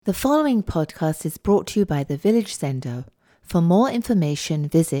The following podcast is brought to you by the Village Zendo. For more information,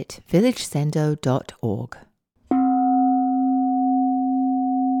 visit villagezendo.org.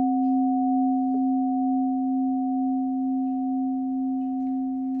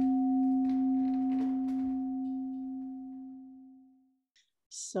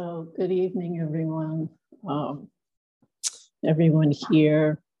 So, good evening, everyone. Everyone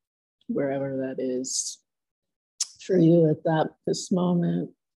here, wherever that is for you at this moment.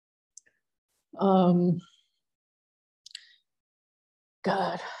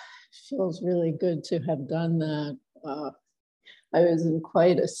 God, it feels really good to have done that. I was in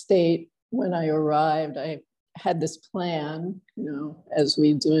quite a state when I arrived. I had this plan, as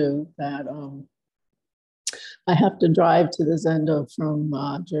we do, that I have to drive to the Zendo from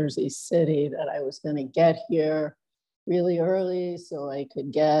Jersey City, that I was going to get here really early so I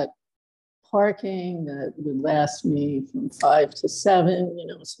could get parking that would last me from 5 to 7,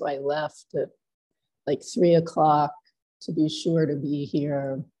 so I left at like 3 o'clock to be sure to be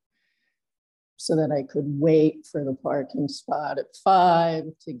here so that I could wait for the parking spot at 5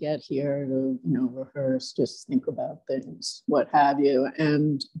 to get here to, rehearse, just think about things, what have you.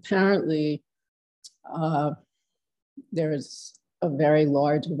 And apparently there's a very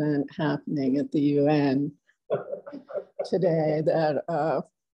large event happening at the UN today that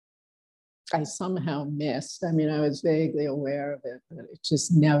I somehow missed. I mean, I was vaguely aware of it, but it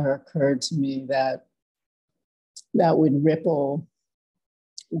just never occurred to me that that would ripple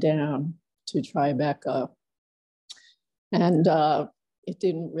down to Tribeca. And it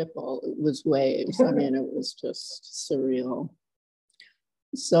didn't ripple, it was waves. I mean, it was just surreal.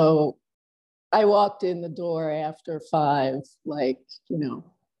 So I walked in the door after 5, it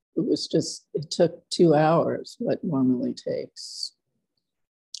took 2 hours, what normally takes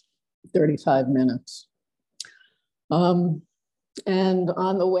 35 minutes. And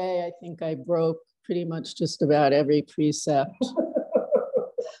on the way, I think I broke pretty much just about every precept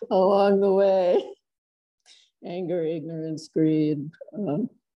along the way. Anger, ignorance, greed,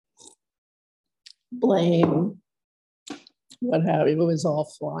 blame, what have you, it was all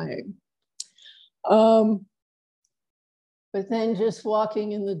flying. But then just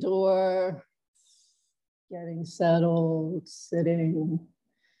walking in the door, getting settled, sitting,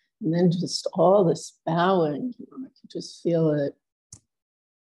 and then just all this bowing, I could just feel it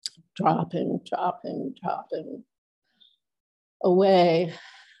dropping away.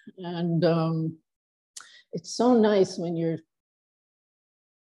 And it's so nice when you're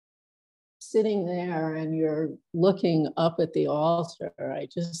sitting there and you're looking up at the altar. I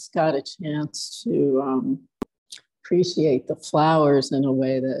just got a chance to appreciate the flowers in a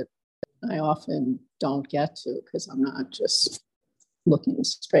way that I often don't get to because I'm not just looking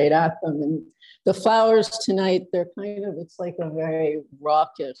straight at them. And the flowers tonight, it's like a very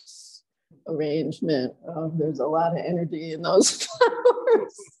raucous arrangement. There's a lot of energy in those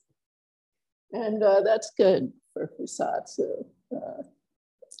flowers. And that's good for Fusatsu.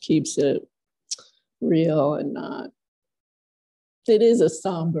 Keeps it real and not. It is a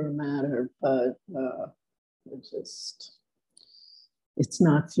somber matter, but it's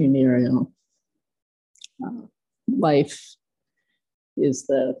not funereal. Life is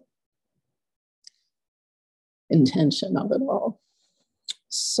the intention of it all.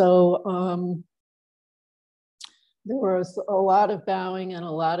 So there was a lot of bowing and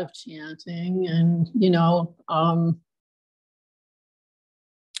a lot of chanting, and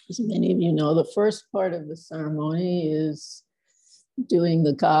as many of you know, the first part of the ceremony is doing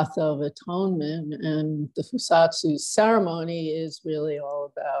the Gatha of Atonement, and the Fusatsu ceremony is really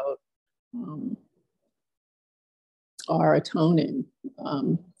all about our atoning,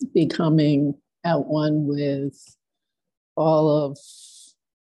 becoming at one with all of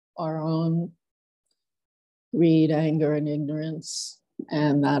our own greed, anger, and ignorance,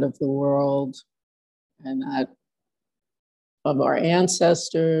 and that of the world, and that of our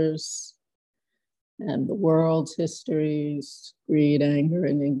ancestors, and the world's histories, greed, anger,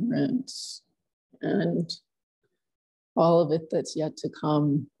 and ignorance, and all of it that's yet to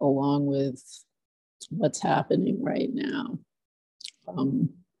come along with what's happening right now.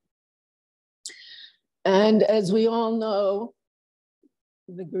 And as we all know,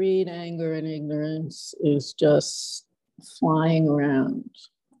 the greed, anger, and ignorance is just flying around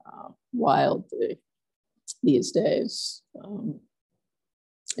wildly these days.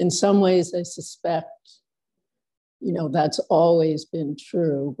 In some ways, I suspect, that's always been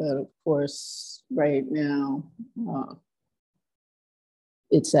true, but of course, right now,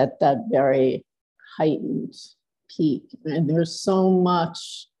 it's at that very heightened peak. And there's so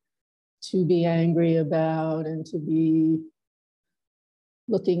much to be angry about and to be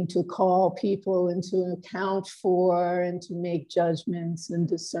looking to call people into account for and to make judgments and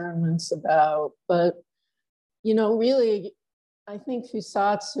discernments about. But, you know, really, I think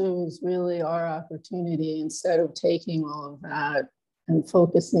Fusatsu is really our opportunity, instead of taking all of that and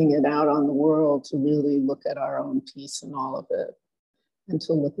focusing it out on the world, to really look at our own piece in all of it and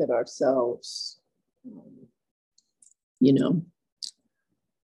to look at ourselves, you know,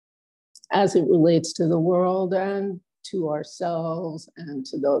 as it relates to the world and to ourselves and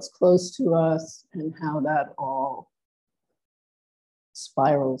to those close to us, and how that all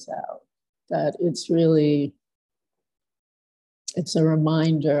spirals out. That it's really, it's a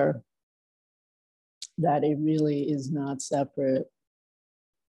reminder that it really is not separate.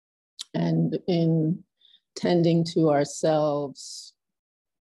 And in tending to ourselves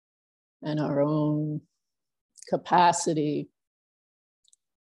and our own capacity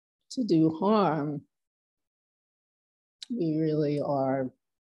to do harm, we really are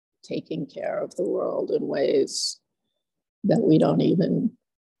taking care of the world in ways that we don't even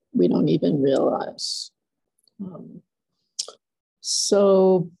realize.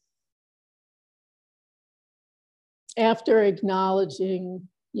 So after acknowledging,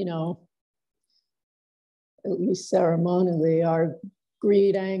 you know, at least ceremonially, our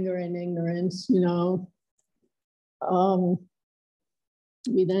greed, anger, and ignorance, you know,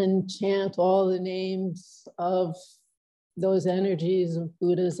 we then chant all the names of those energies of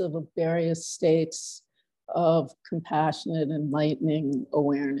Buddhas of various states of compassionate, enlightening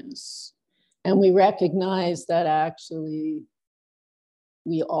awareness. And we recognize that actually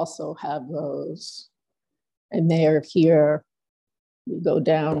we also have those, and they are here. We go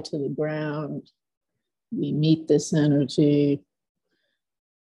down to the ground, we meet this energy,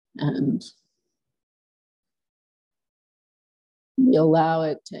 and we allow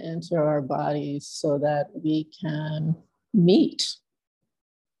it to enter our bodies so that we can meet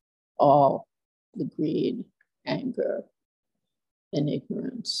all the greed, anger, and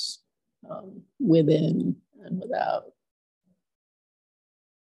ignorance within and without.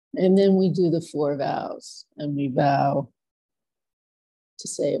 And then we do the 4 vows, and we vow to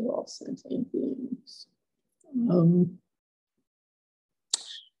save all sentient beings.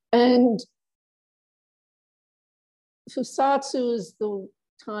 And Fusatsu is the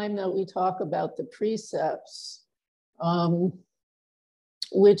time that we talk about the precepts,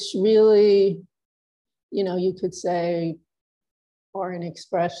 which really, you know, you could say are an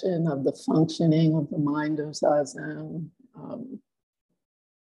expression of the functioning of the mind of Zazen.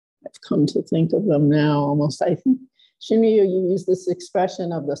 I've come to think of them now almost, I think, Shinryu, you use this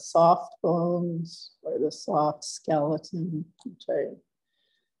expression of the soft bones or the soft skeleton, which I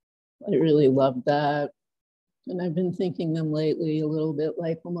really love that. And I've been thinking them lately a little bit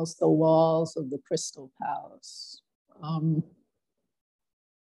like almost the walls of the Crystal Palace.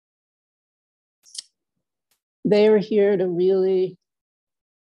 They are here to really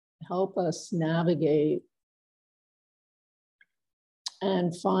help us navigate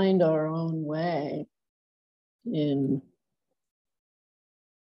and find our own way in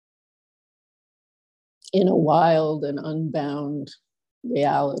a wild and unbound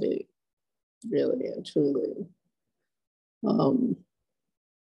reality, really and truly.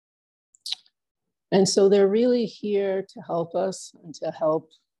 And so they're really here to help us and to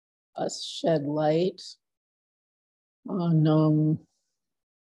help us shed light on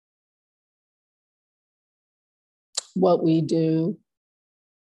what we do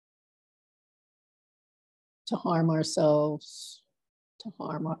to harm ourselves, to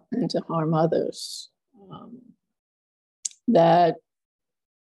harm others. That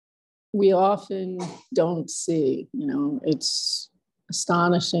we often don't see. You know, it's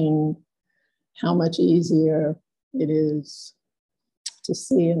astonishing how much easier it is to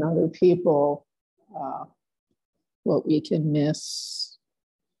see in other people what we can miss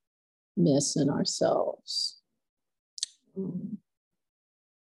in ourselves.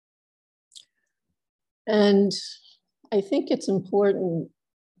 And I think it's important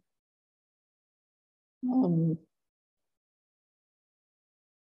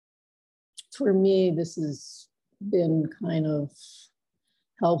for me, this has been kind of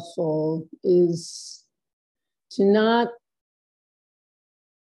helpful, is to not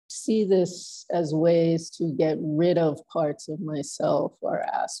see this as ways to get rid of parts of myself or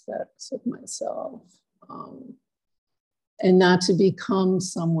aspects of myself, and not to become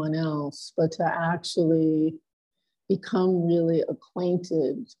someone else, but to actually become really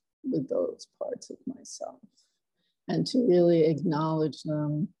acquainted with those parts of myself and to really acknowledge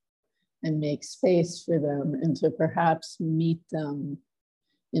them and make space for them and to perhaps meet them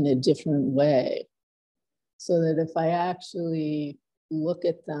in a different way. So that if I actually look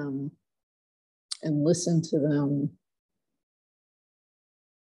at them and listen to them,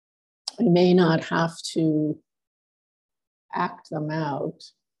 I may not have to act them out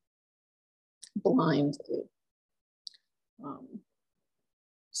blindly.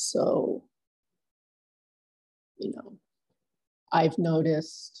 So, I've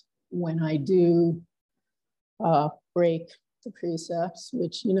noticed when I do break the precepts,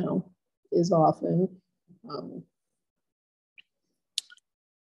 which, is often,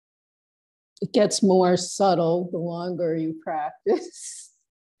 it gets more subtle the longer you practice.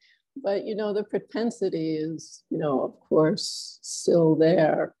 But, the propensity is, of course, still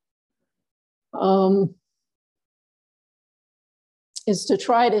there. Is to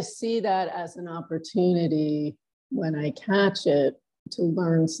try to see that as an opportunity when I catch it to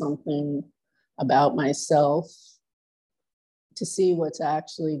learn something about myself, to see what's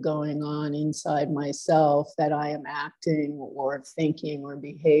actually going on inside myself, that I am acting or thinking or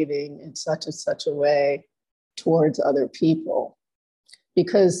behaving in such a way towards other people.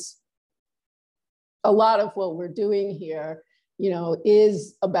 Because a lot of what we're doing here,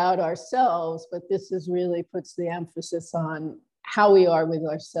 is about ourselves, but this is really puts the emphasis on how we are with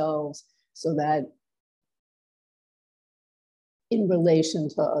ourselves, so that in relation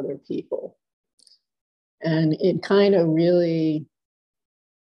to other people. And it kind of really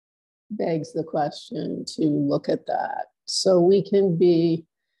begs the question to look at that. So we can be,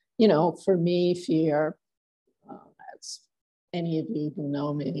 for me, fear, as any of you who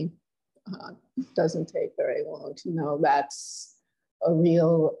know me, doesn't take very long to know that's a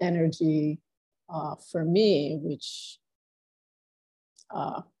real energy for me, which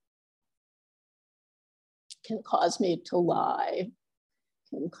can cause me to lie,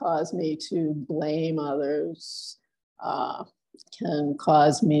 can cause me to blame others, can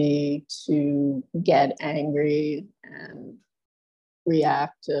cause me to get angry and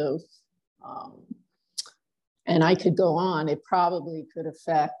reactive. And I could go on. It probably could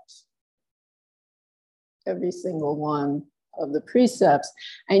affect every single one of the precepts.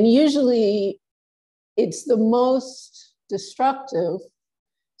 And usually it's the most destructive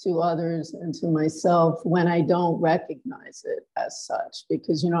to others and to myself when I don't recognize it as such,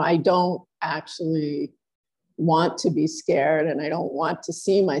 because, I don't actually want to be scared, and I don't want to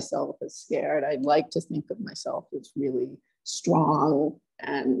see myself as scared. I'd like to think of myself as really strong,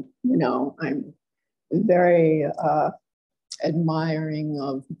 and, I'm very admiring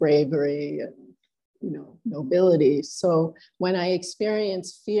of bravery and, nobility. So when I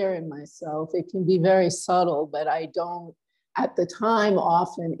experience fear in myself, it can be very subtle, but I don't at the time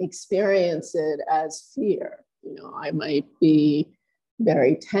often experience it as fear. I might be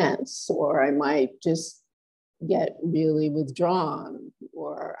very tense, or I might just get really withdrawn,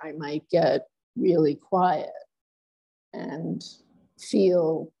 or I might get really quiet and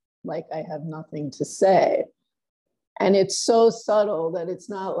feel like I have nothing to say. And it's so subtle that it's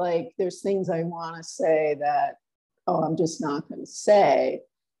not like there's things I want to say that, I'm just not going to say.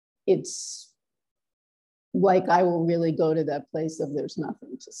 It's like I will really go to that place of there's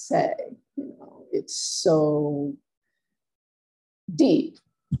nothing to say. It's so deep.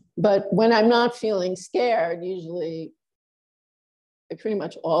 But when I'm not feeling scared, usually I pretty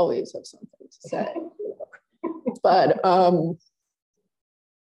much always have something to say. But,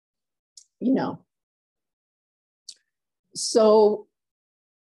 so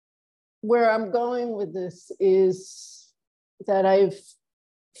where I'm going with this is that I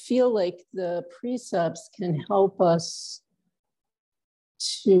feel like the precepts can help us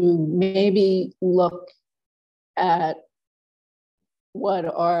to maybe look at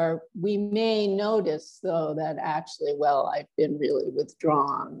we may notice, though, that actually, I've been really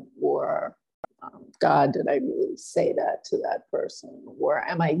withdrawn, or God, did I really say that to that person? Or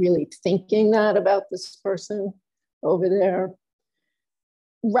am I really thinking that about this person over there?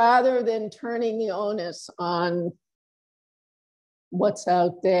 Rather than turning the onus on what's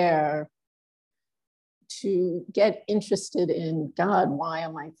out there, to get interested in, God, why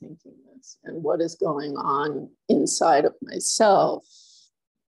am I thinking this? And what is going on inside of myself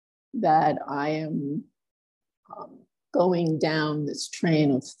that I am going down this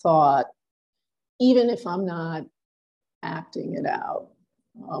train of thought, even if I'm not acting it out,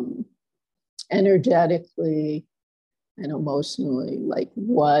 energetically and emotionally, like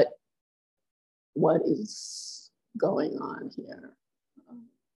what is going on here?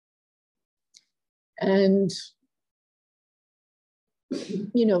 And,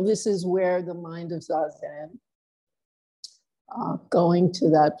 this is where the mind of Zazen, going to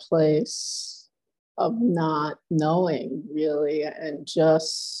that place of not knowing really, and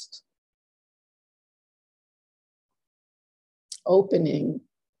just opening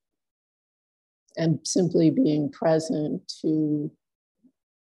and simply being present to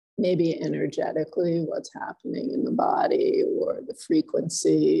maybe energetically what's happening in the body, or the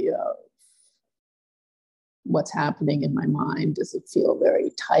frequency of what's happening in my mind. Does it feel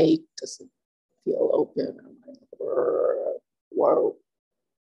very tight? Does it feel open? Or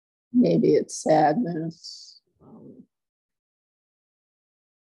maybe it's sadness.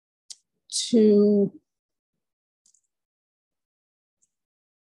 To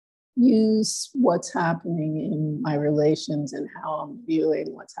use what's happening in my relations and how I'm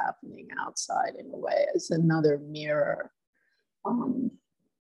viewing what's happening outside in a way as another mirror,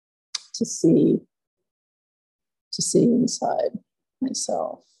 to see inside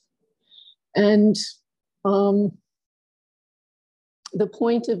myself. And the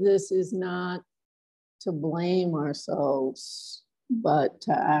point of this is not to blame ourselves, but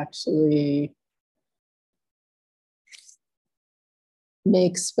to actually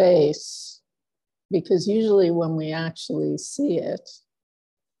make space, because usually when we actually see it,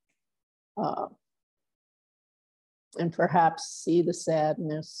 and perhaps see the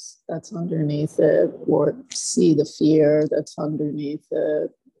sadness that's underneath it, or see the fear that's underneath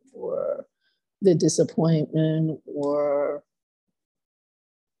it, or the disappointment, or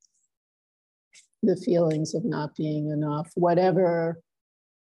the feelings of not being enough, whatever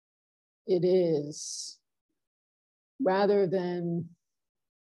it is, rather than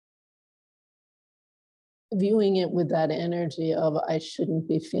viewing it with that energy of, I shouldn't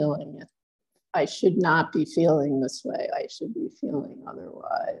be feeling it. I should not be feeling this way. I should be feeling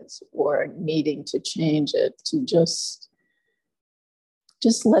otherwise, or needing to change it, to just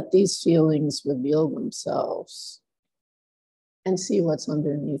let these feelings reveal themselves and see what's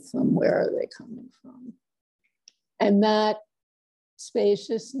underneath them. Where are they coming from? And that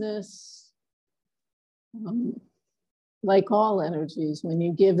spaciousness, like all energies, when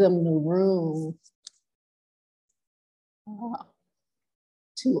you give them the room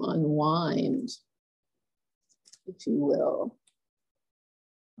to unwind, if you will,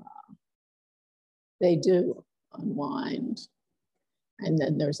 they do unwind. And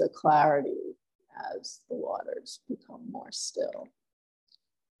then there's a clarity as the waters become more still.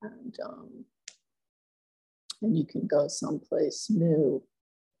 And you can go someplace new,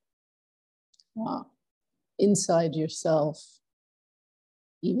 inside yourself,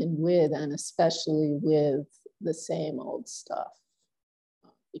 even with and especially with the same old stuff,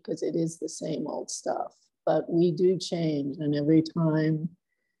 because it is the same old stuff. But we do change, and every time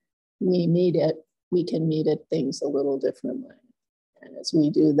we meet it, we can meet it things a little differently. And as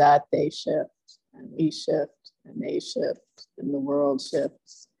we do that, they shift, and we shift, and they shift, and the world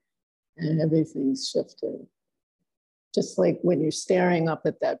shifts, and everything's shifting. Just like when you're staring up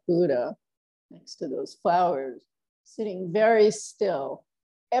at that Buddha next to those flowers, sitting very still,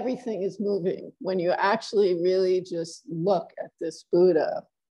 everything is moving. When you actually really just look at this Buddha,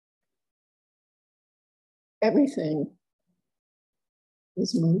 everything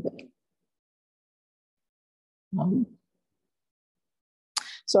is moving.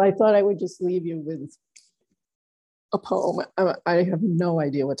 So I thought I would just leave you with a poem. I have no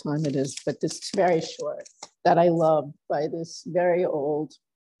idea what time it is, but this is very short, that I love, by this very old,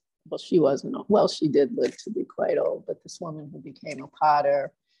 well, she wasn't, well, she did live to be quite old, but this woman who became a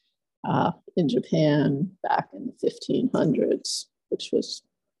potter in Japan back in the 1500s, which was,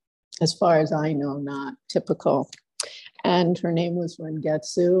 as far as I know, not typical. And her name was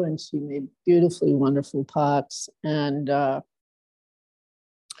Rengetsu, and she made beautifully wonderful pots. And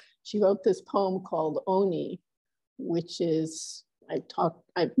she wrote this poem called Oni, which is,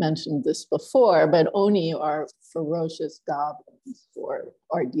 I've mentioned this before, but Oni are ferocious goblins, or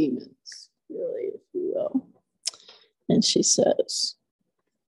are demons, really, if you will. And she says,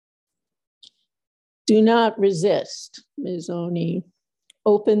 "Do not resist, Ms. Oni.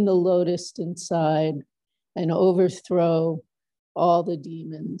 Open the lotus inside and overthrow all the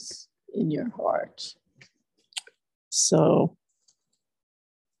demons in your heart." So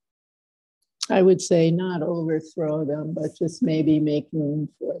I would say not overthrow them, but just maybe make room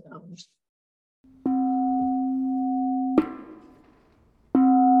for them.